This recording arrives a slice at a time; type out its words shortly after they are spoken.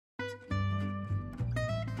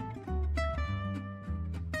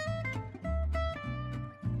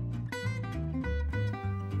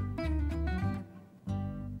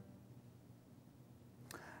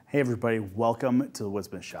Hey everybody, welcome to the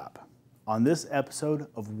Woodsmith shop. On this episode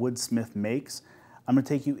of Woodsmith Makes, I'm going to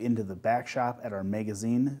take you into the back shop at our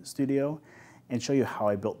magazine studio and show you how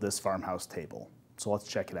I built this farmhouse table. So let's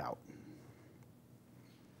check it out.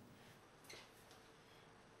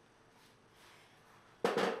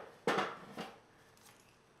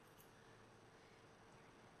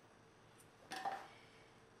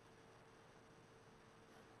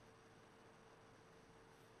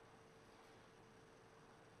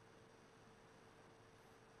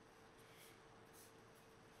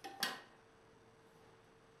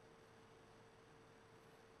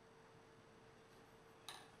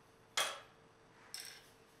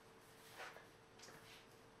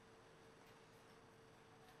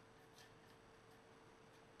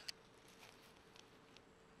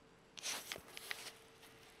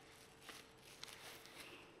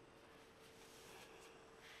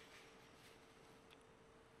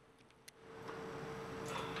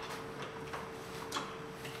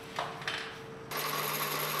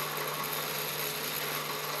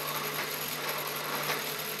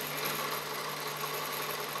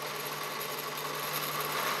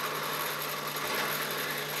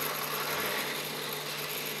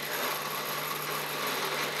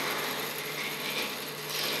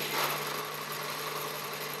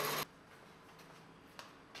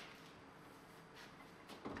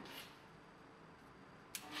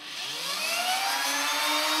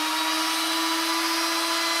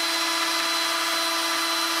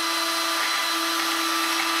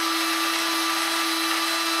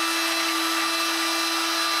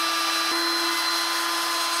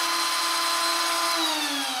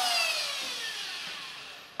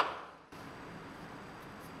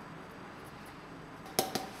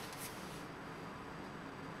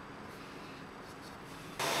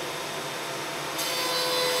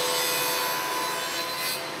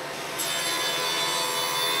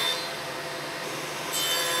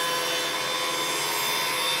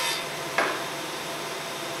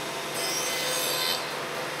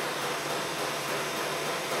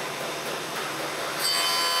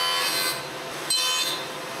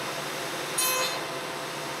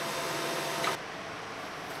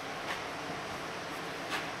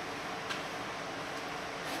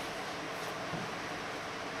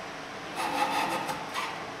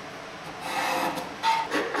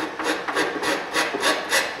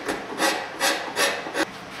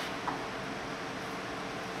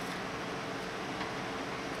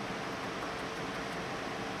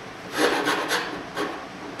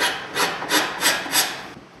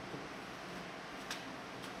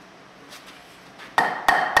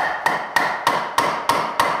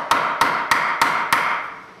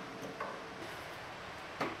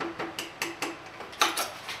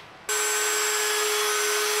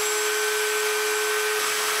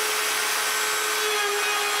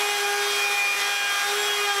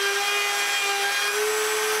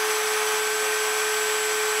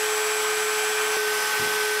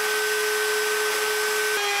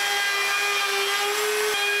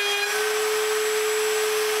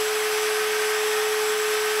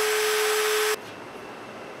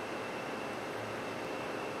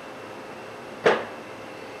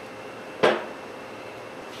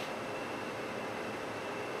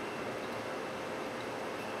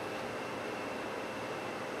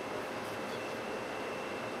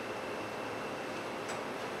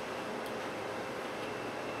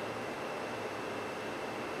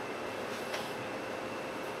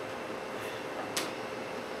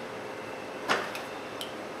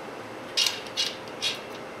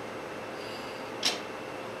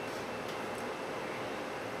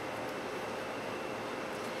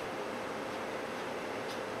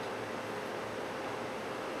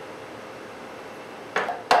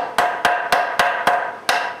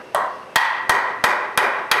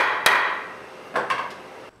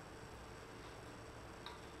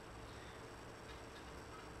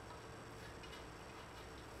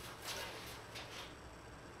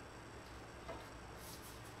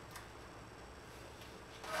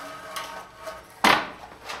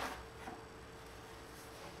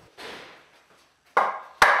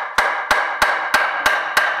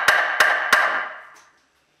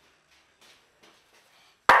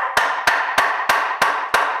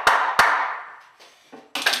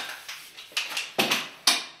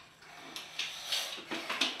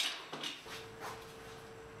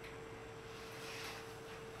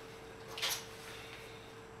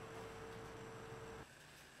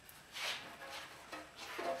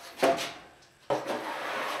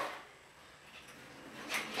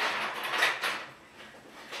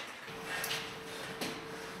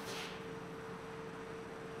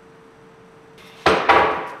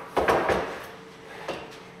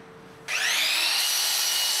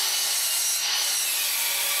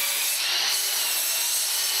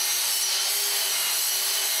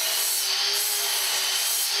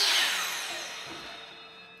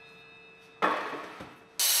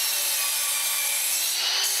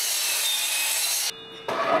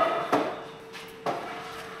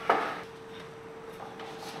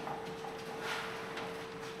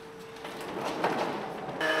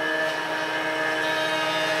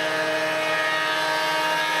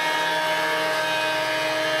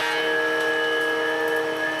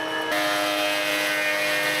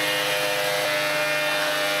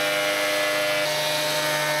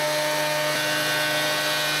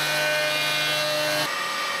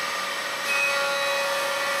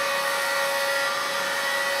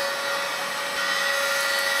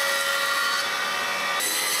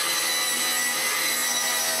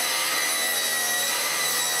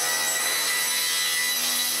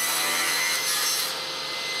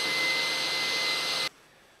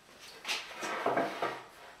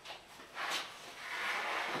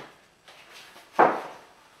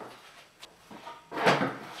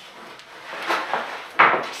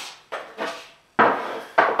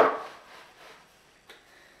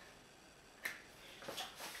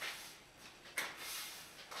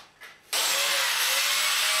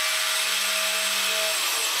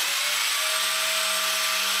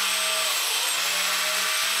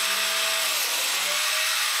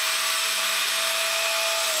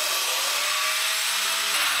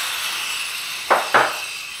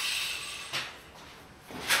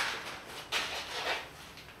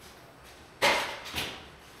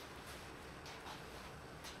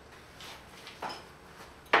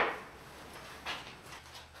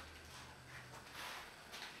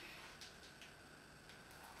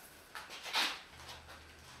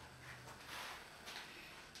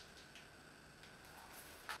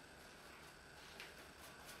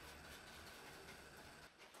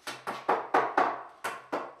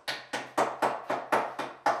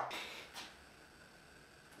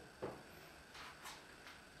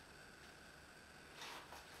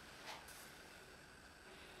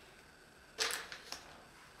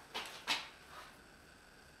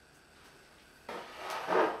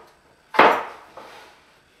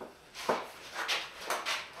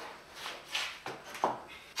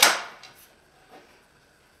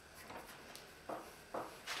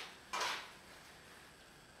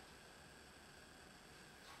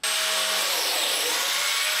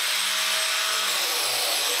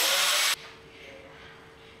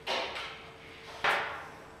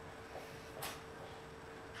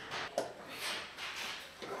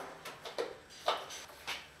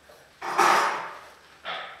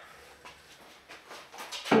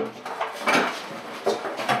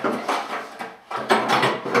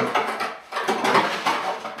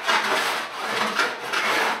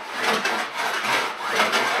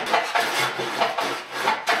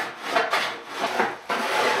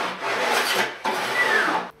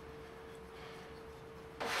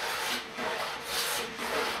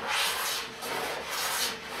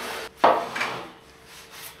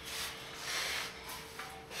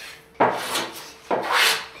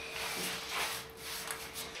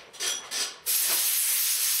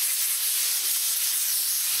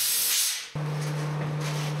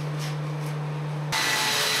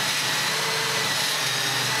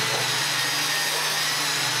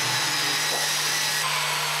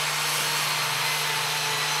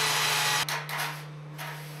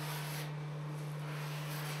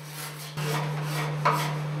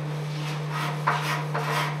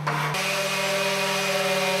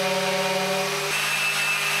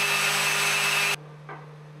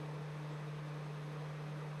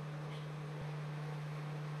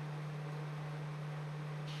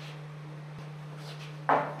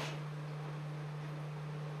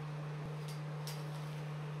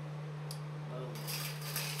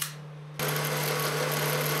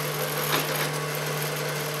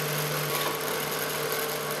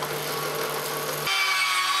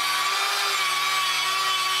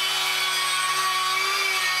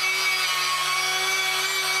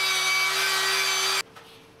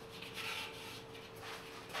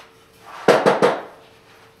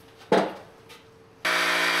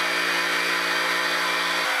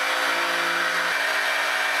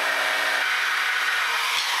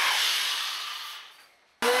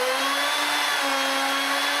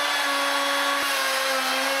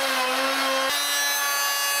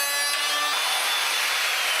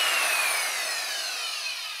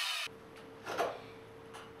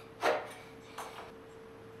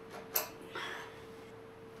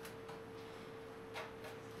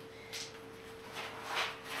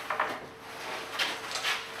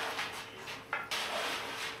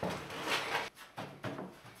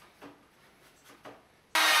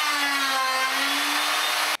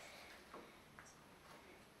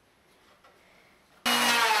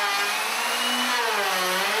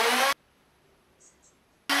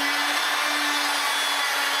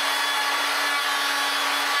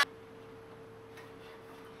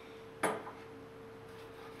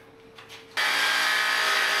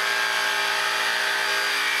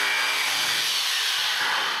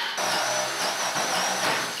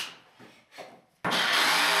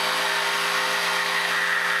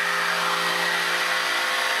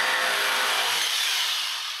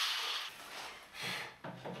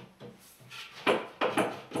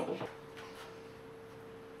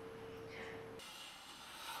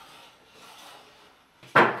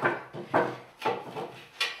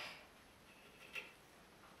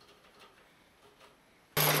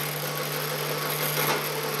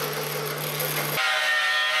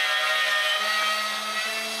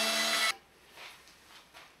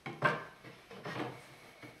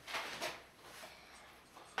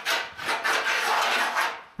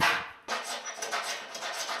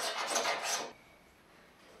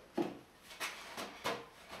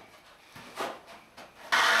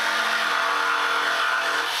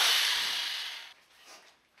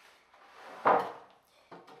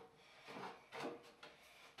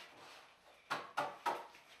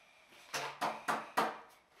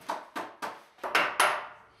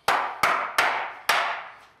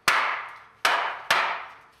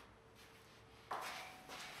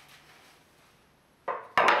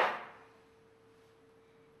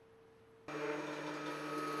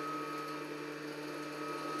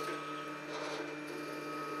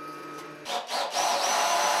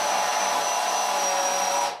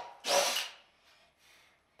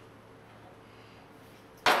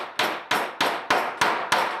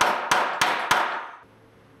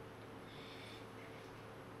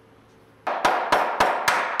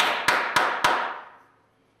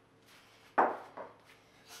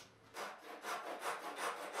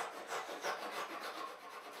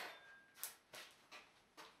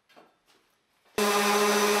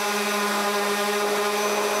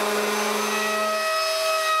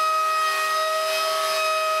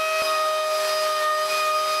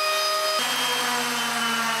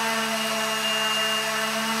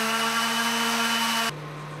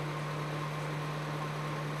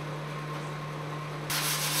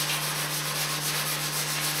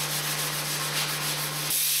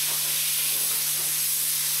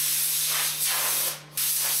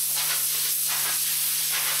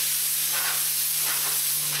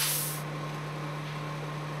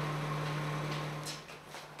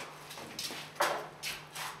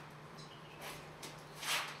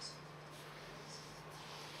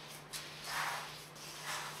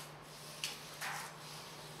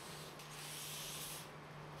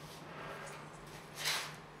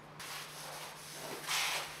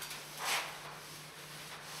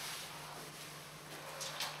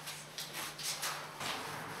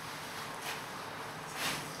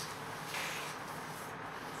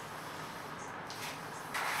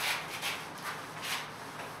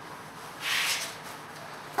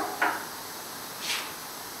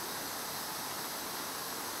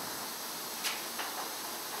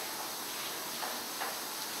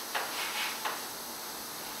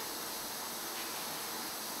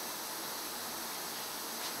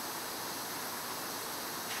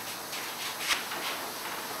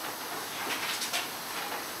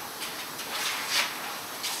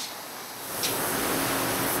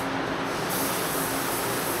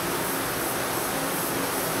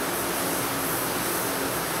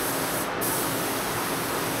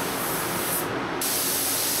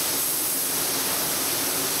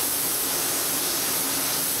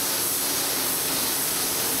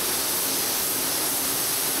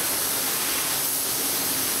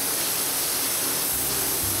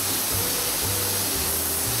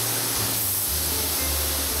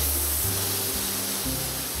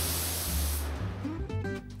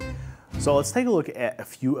 So let's take a look at a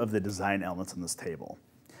few of the design elements on this table.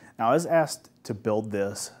 Now, I was asked to build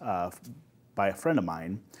this by a friend of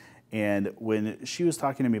mine, and when she was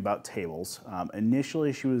talking to me about tables,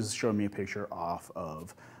 initially she was showing me a picture off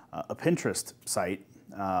of a Pinterest site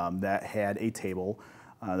that had a table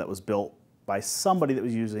that was built by somebody that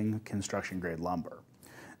was using construction grade lumber.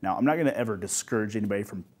 Now, I'm not going to ever discourage anybody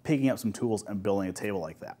from picking up some tools and building a table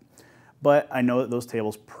like that. But I know that those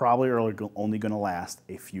tables probably are only going to last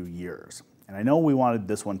a few years. And I know we wanted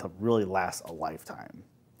this one to really last a lifetime.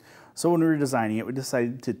 So when we were designing it, we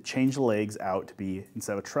decided to change the legs out to be,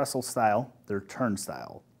 instead of a trestle style, they're turn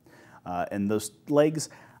style. And those legs,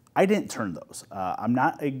 I didn't turn those. I'm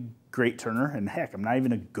not a great turner, and heck, I'm not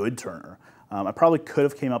even a good turner. I probably could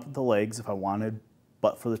have came up with the legs if I wanted,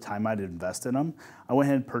 but for the time I'd invest in them, I went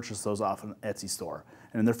ahead and purchased those off an Etsy store.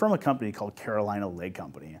 And they're from a company called Carolina Leg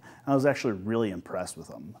Company. And I was actually really impressed with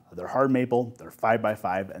them. They're hard maple, they're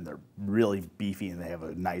 5x5, and they're really beefy, and they have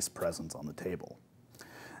a nice presence on the table.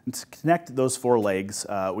 And to connect those four legs,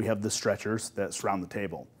 we have the stretchers that surround the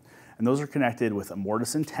table. And those are connected with a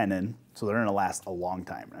mortise and tenon, so they're gonna last a long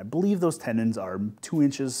time. And I believe those tenons are 2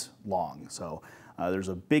 inches long, so there's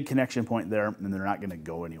a big connection point there, and they're not gonna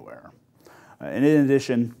go anywhere. And in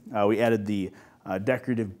addition, we added the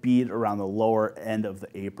decorative bead around the lower end of the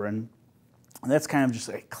apron. And that's kind of just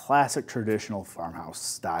a classic traditional farmhouse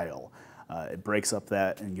style. It breaks up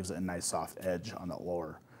that and gives it a nice soft edge on the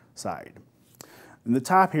lower side. And the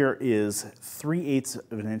top here is 3/8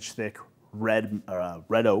 of an inch thick red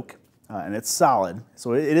oak, and it's solid.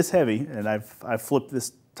 So it is heavy, and I've flipped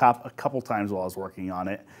this top a couple times while I was working on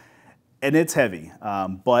it. And it's heavy,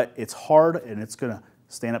 but it's hard, and it's gonna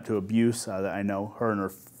stand up to abuse that I know her and her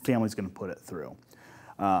family's gonna put it through.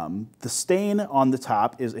 The stain on the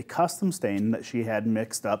top is a custom stain that she had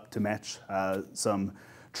mixed up to match some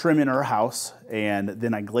trim in her house, and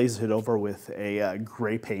then I glazed it over with a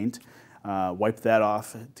gray paint, wiped that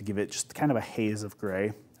off to give it just kind of a haze of gray,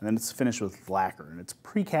 and then it's finished with lacquer. And it's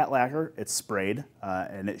pre-cat lacquer, it's sprayed,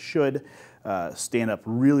 and it should stand up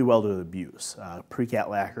really well to abuse. Pre-cat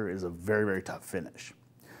lacquer is a very, very tough finish.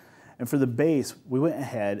 And for the base, we went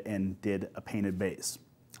ahead and did a painted base.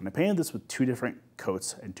 And I painted this with 2 different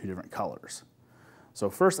coats and 2 different colors. So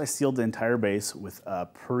first I sealed the entire base with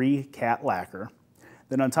pre-cat lacquer.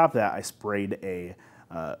 Then on top of that, I sprayed a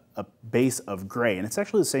base of gray, and it's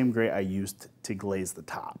actually the same gray I used to glaze the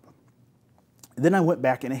top. Then I went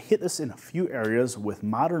back and I hit this in a few areas with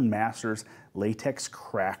Modern Masters Latex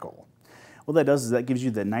Crackle. What that does is that gives you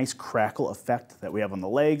the nice crackle effect that we have on the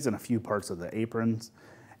legs and a few parts of the aprons.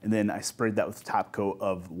 And then I sprayed that with the top coat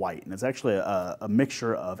of white. And it's actually a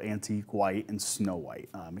mixture of antique white and snow white.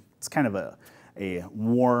 It's kind of a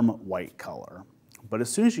warm white color. But as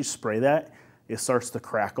soon as you spray that, it starts to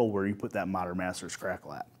crackle where you put that Modern Masters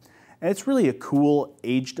crackle at. And it's really a cool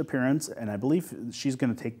aged appearance, and I believe she's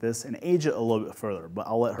gonna take this and age it a little bit further, but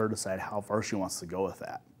I'll let her decide how far she wants to go with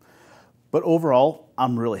that. But overall,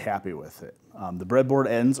 I'm really happy with it. The breadboard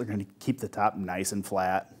ends are gonna keep the top nice and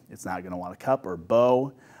flat. It's not gonna want to cup or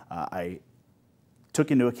bow. I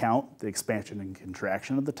took into account the expansion and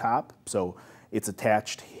contraction of the top, so it's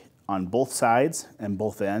attached on both sides and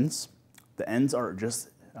both ends. The ends are just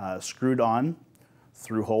screwed on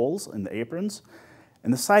through holes in the aprons,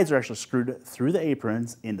 and the sides are actually screwed through the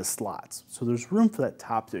aprons into slots. So there's room for that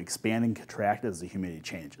top to expand and contract as the humidity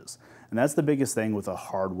changes. And that's the biggest thing with a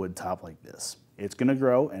hardwood top like this. It's gonna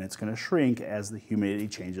grow and it's gonna shrink as the humidity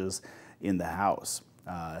changes in the house.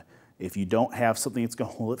 If you don't have something that's gonna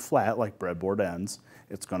hold it flat, like breadboard ends,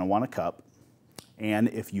 it's gonna wanna cup. And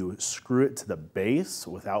if you screw it to the base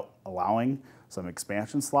without allowing some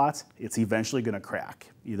expansion slots, it's eventually gonna crack.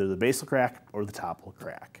 Either the base will crack or the top will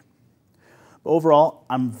crack. But overall,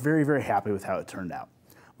 I'm very, very happy with how it turned out.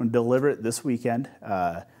 I'm gonna deliver it this weekend,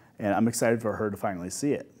 and I'm excited for her to finally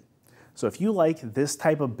see it. So if you like this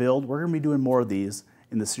type of build, we're gonna be doing more of these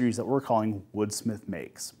in the series that we're calling Woodsmith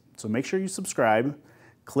Makes. So make sure you subscribe,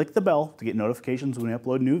 click the bell to get notifications when we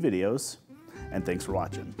upload new videos, and thanks for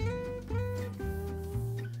watching.